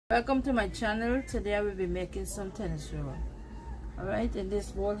Welcome to my channel. Today I will be making some tennis roll. Alright, in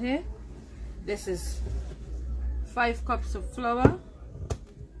this bowl here, this is 5 cups of flour,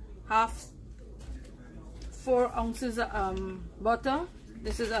 4 ounces of butter.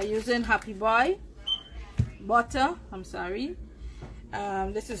 This is using Happy Boy butter, I'm sorry.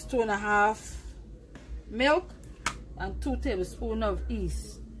 This is 2.5 milk and 2 tablespoons of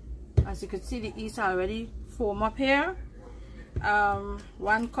yeast. As you can see, the yeast already form up here.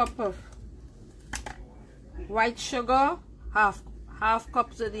 1 cup of white sugar, half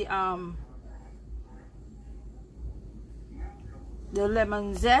cups of the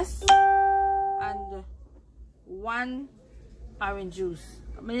lemon zest, and 1 orange juice.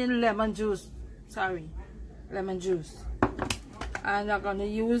 I mean lemon juice. Sorry, lemon juice. And I'm gonna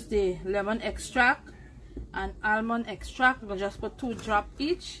use the lemon extract and almond extract. I'm gonna just put 2 drops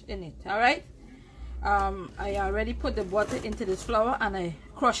each in it. All right. I already put the butter into this flour and I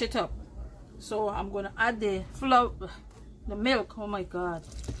crush it up. So I'm going to add the flour, the milk. Oh my God.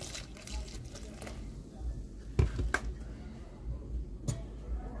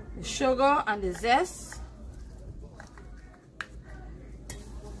 The sugar and the zest.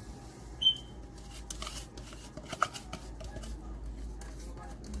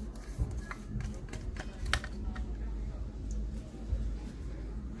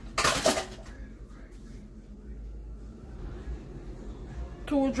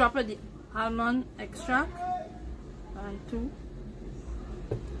 Two drops of the almond extract and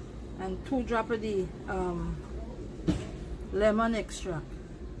 2 drops of the lemon extract.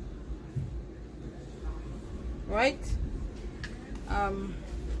 Right?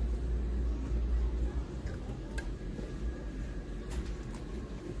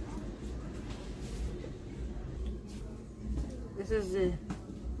 This is the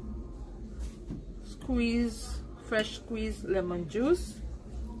fresh squeezed lemon juice.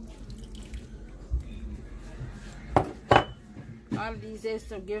 All these is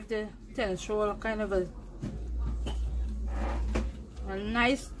to give the tennis roll kind of a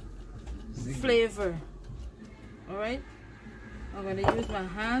nice flavor. All right, I'm going to use my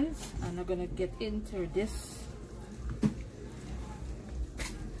hands and I'm going to get into this.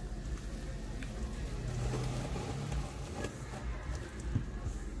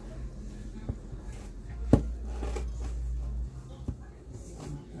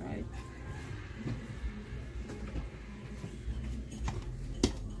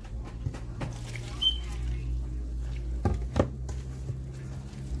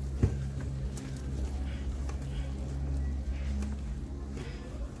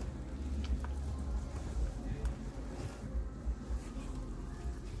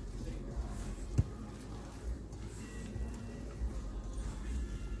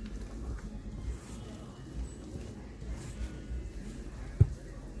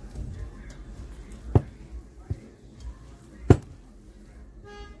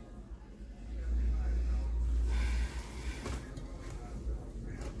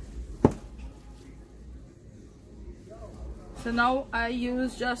 So now I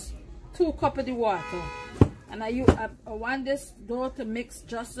use just 2 cups of the water, and I want this dough to mix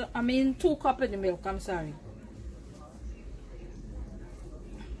just 2 cups of the milk. I'm sorry.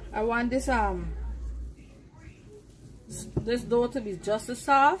 I want this this dough to be just as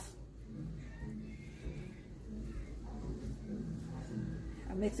soft.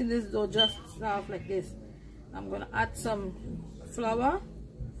 I'm mixing this dough just soft like this. I'm gonna add some flour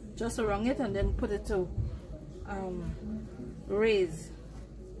just around it and then put it to raise.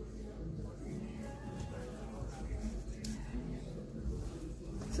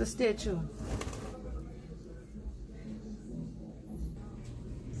 So stay tuned.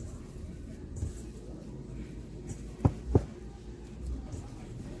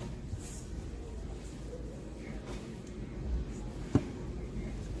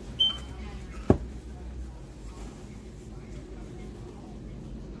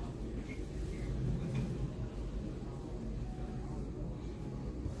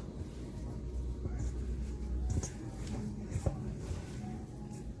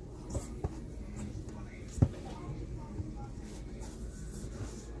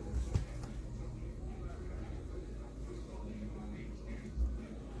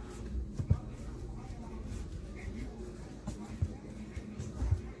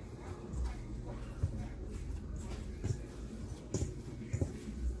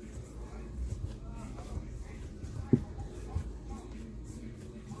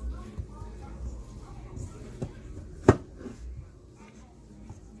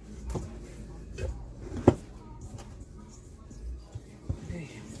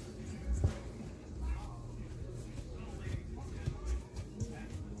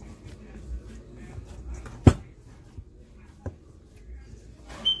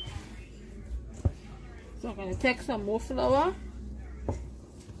 I'm going to take some more flour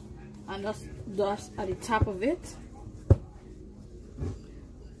and just dust at the top of it.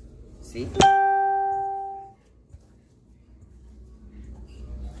 See?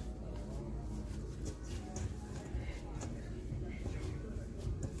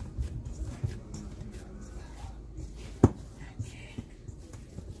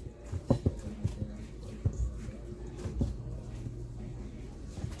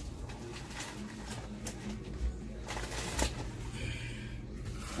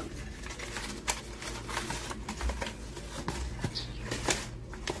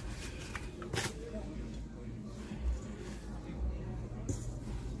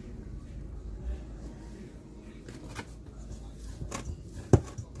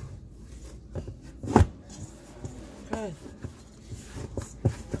 Good.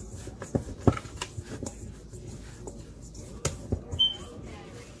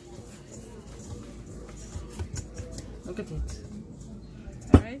 Look at it.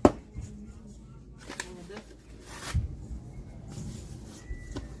 All right.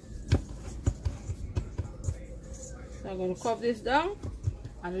 So I'm going to cup this down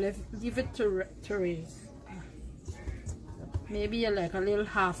and leave it to raise. Maybe like a little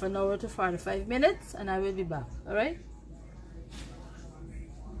half an hour to 45 minutes, and I will be back. All right.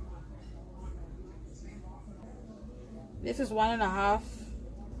 This is 1.5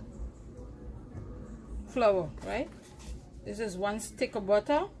 flour, right? This is 1 stick of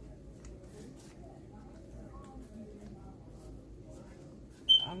butter.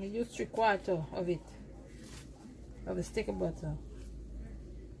 I'm gonna use 3/4 of it, of a stick of butter.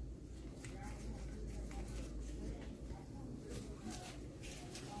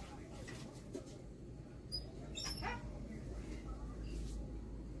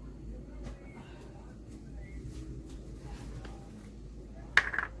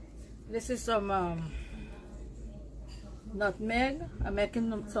 This is some nutmeg. I'm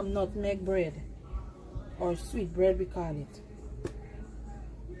making some nutmeg bread, or sweet bread we call it.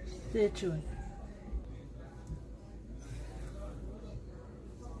 Stay tuned.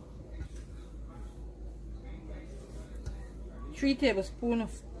 Three tablespoons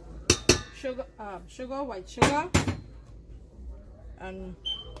of sugar, white sugar, and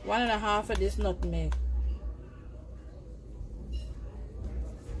 1.5 of this nutmeg.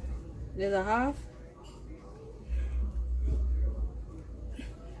 There's a half.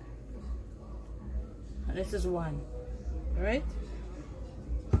 And this is 1. All right.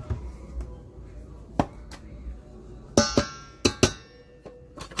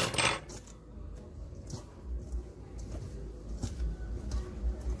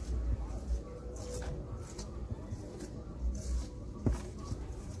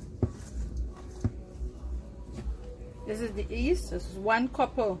 This is the yeast. This is 1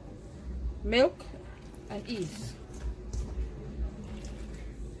 cup of milk and yeast.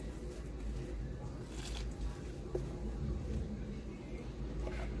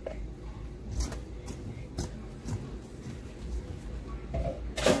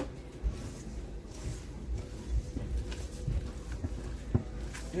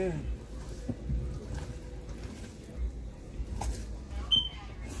 Good.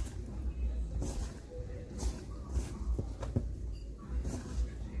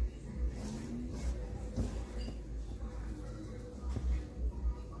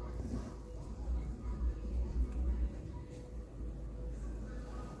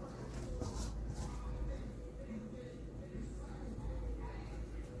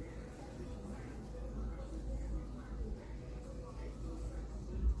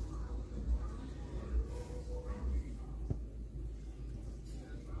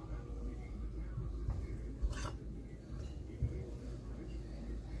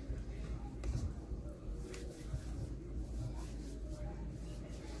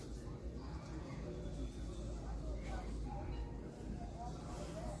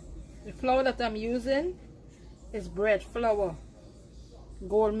 The flour that I'm using is bread flour,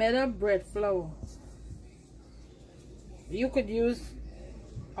 gold medal bread flour. You could use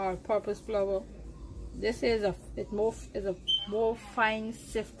all-purpose flour. This is a more fine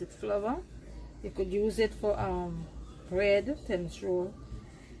sifted flour. You could use it for bread, tennis roll,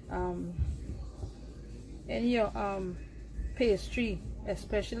 and your pastry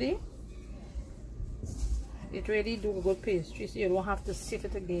especially. It really do a good pastry, so you don't have to sift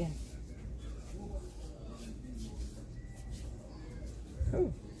it again.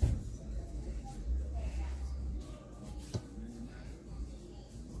 Ooh.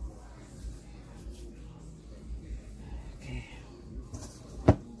 Okay.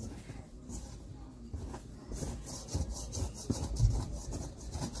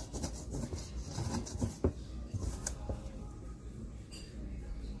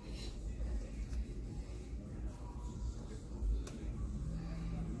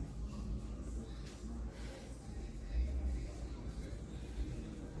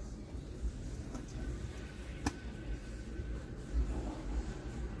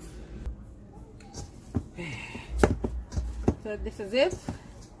 So this is it.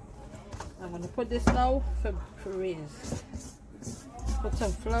 I'm going to put this now for raise. Put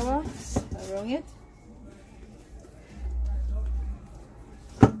some flour around it.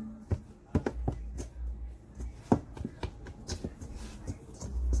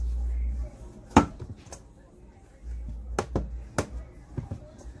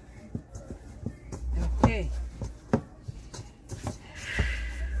 Okay.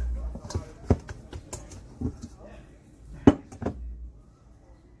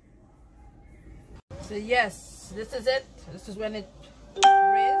 So yes, this is it. This is when it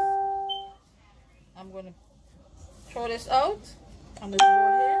raised. I'm going to throw this out on this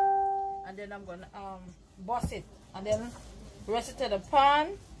board here, and then I'm going to bust it, and then rest it in the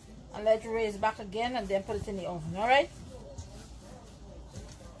pan and let it raise back again, and then put it in the oven. All right.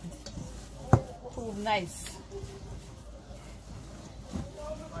 Too nice.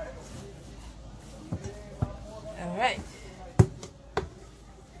 All right.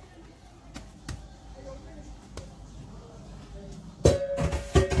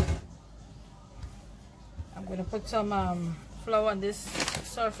 I'm going to put some flour on this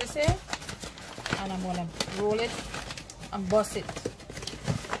surface here, and I'm going to roll it and bust it.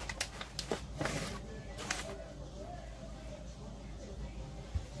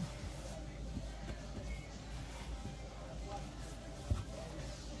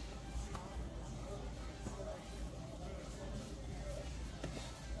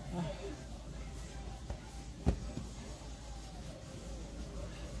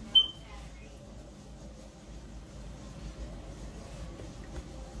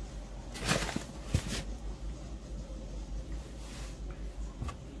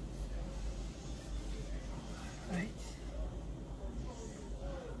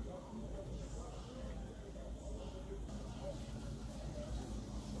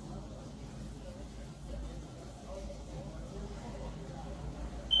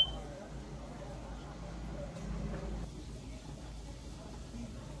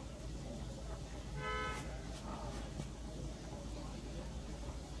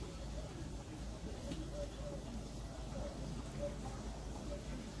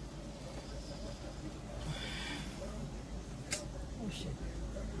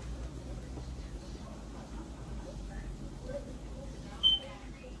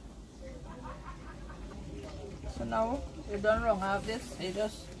 So now you're done wrong. I have this. You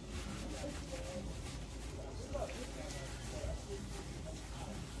just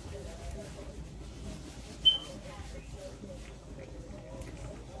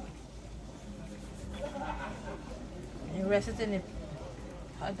rest it in it.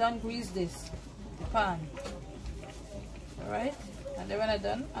 I done grease this the pan. Alright, and then when I'm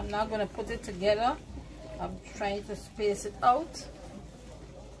done, I'm now going to put it together. I'm trying to space it out.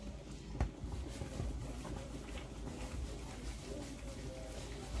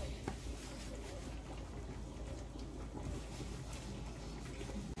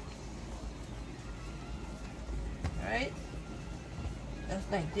 Alright,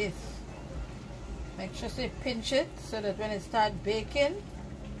 just like this. Make sure you pinch it so that when it starts baking,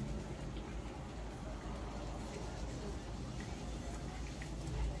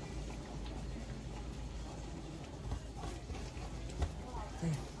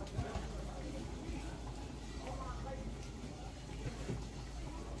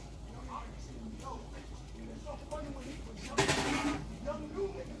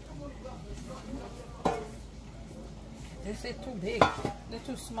 this is too big. They're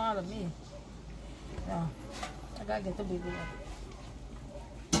too small of me. Yeah, I gotta get the big one.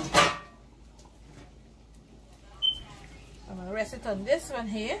 I'm gonna rest it on this one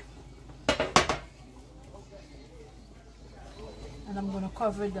here, and I'm gonna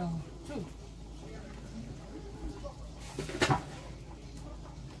cover it down too.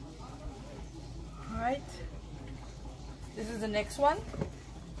 All right, this is the next one.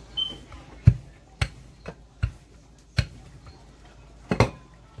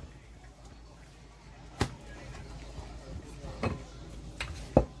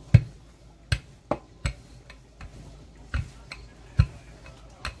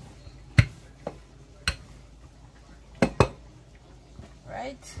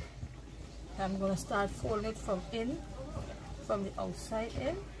 I'm going to start folding it from the outside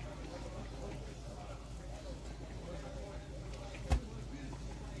in.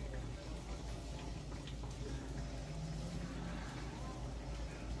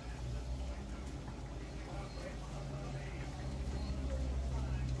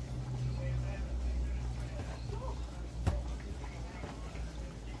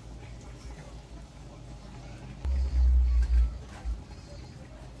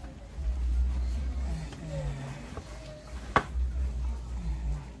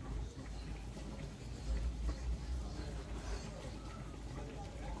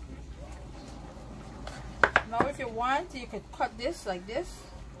 Now if you want, you could cut this like this.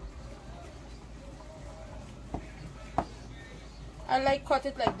 I like cut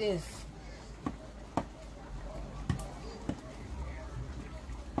it like this.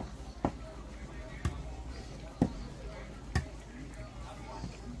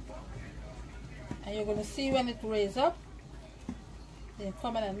 And you're going to see when it raise up, they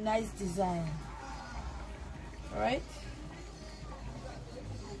come in a nice design. Alright?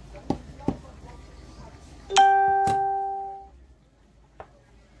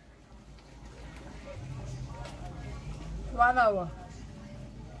 One hour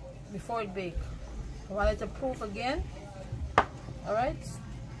before it bake. I want it to proof again. Alright?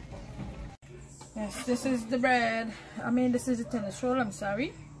 Yes, this is the bread. This is the tennis roll, I'm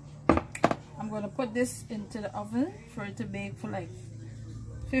sorry. I'm going to put this into the oven for it to bake for like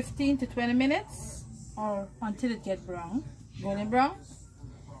 15 to 20 minutes or until it gets brown, golden brown.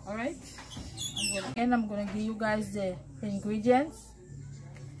 Alright, I'm going to give you guys the ingredients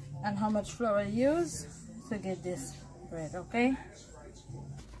and how much flour I use to get this bread. Okay,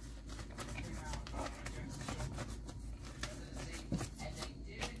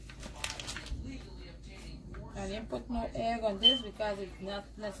 I didn't put no egg on this because it's not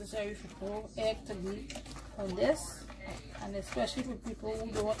necessary for put egg to be on this, and especially for people who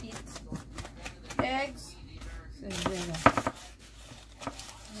don't eat eggs. So alright,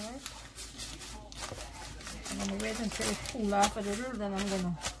 I'm gonna wait until it cool off a little, then I'm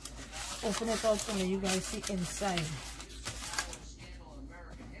gonna open it out so that you guys see inside.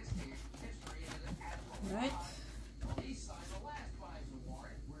 Alright.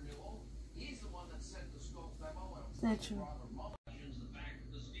 Natural.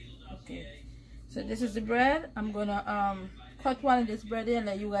 Okay, so this is the bread. I'm gonna cut one of this bread in and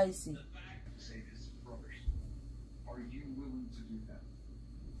let you guys see. Are you willing to do that?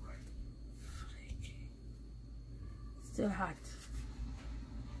 Still hot.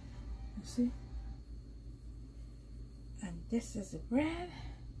 You see? And this is the bread.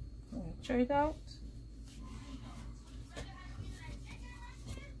 I'm gonna try it out.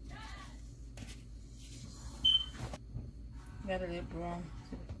 Got a little brown.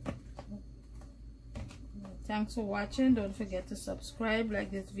 Thanks for watching. Don't forget to subscribe, like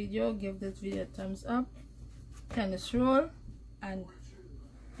this video, give this video a thumbs up. Tennis roll and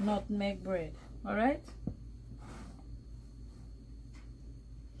nutmeg bread. Alright,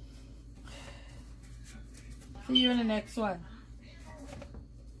 see you in the next one.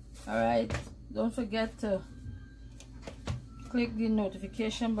 Alright, don't forget to click the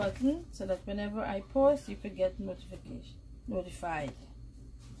notification button so that whenever I post you could get notified.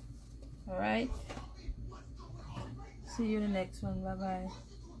 Alright, see you in the next one. Bye bye.